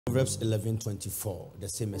Proverbs 11:24, the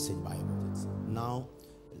same message Bible. Now,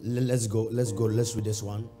 let's read this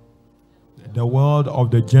one. The world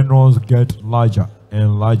of the generous gets larger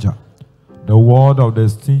and larger. The world of the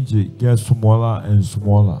stingy gets smaller and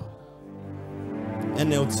smaller.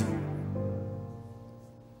 NLT.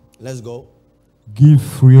 Let's go. Give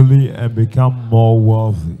freely and become more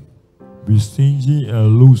wealthy. Be stingy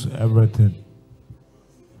and lose everything.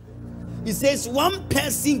 It says one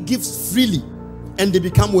person gives freely and they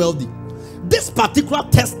become wealthy. This particular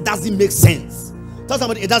test doesn't make sense. Tell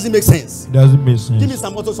somebody it doesn't make sense. It doesn't make sense. Give me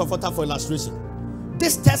some autos of water for illustration.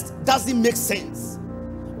 This test doesn't make sense,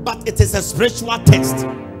 but it is a spiritual test.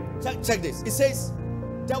 Check this. It says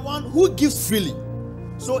the one who gives freely.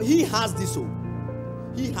 So he has this. So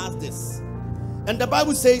he has this. And the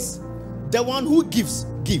Bible says the one who gives,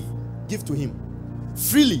 give to him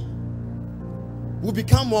freely will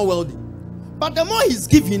become more wealthy. But the more he's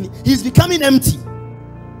giving, he's becoming empty.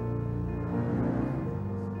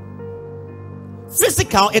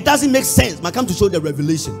 Physical, it doesn't make sense. I come to show the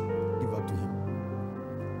revelation. Give up to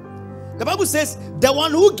him. The Bible says the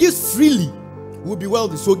one who gives freely will be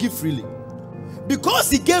wealthy. So give freely.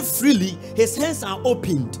 Because he gave freely, his hands are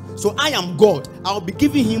opened. So I am God. I'll be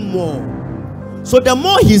giving him more. So the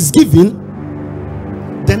more he's giving,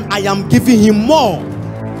 then I am giving him more.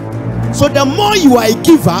 So the more you are a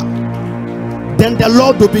giver, then the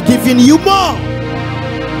Lord will be giving you more.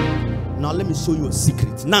 Now let me show you a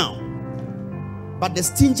secret. Now, but the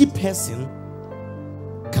stingy person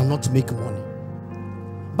cannot make money.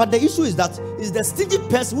 But the issue is that is the stingy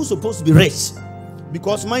person who's supposed to be rich.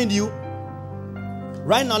 Because mind you,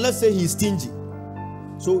 right now let's say he's stingy.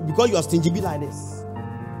 So because you are stingy, be like this.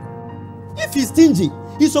 If he's stingy,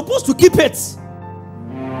 he's supposed to keep it.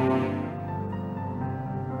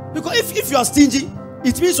 Because if you are stingy,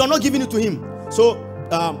 it means you are not giving it to him. So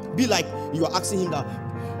be like you are asking him that,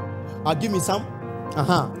 give me some.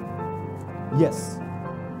 Yes.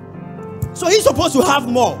 So he's supposed to have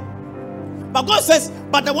more. But God says,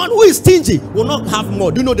 but the one who is stingy will not have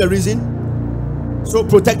more. Do you know the reason? So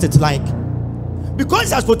protect it, like, because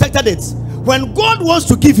he has protected it. When God wants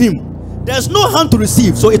to give him, there's no hand to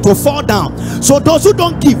receive, so it will fall down. So those who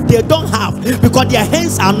don't give, they don't have, because their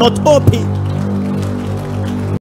hands are not open.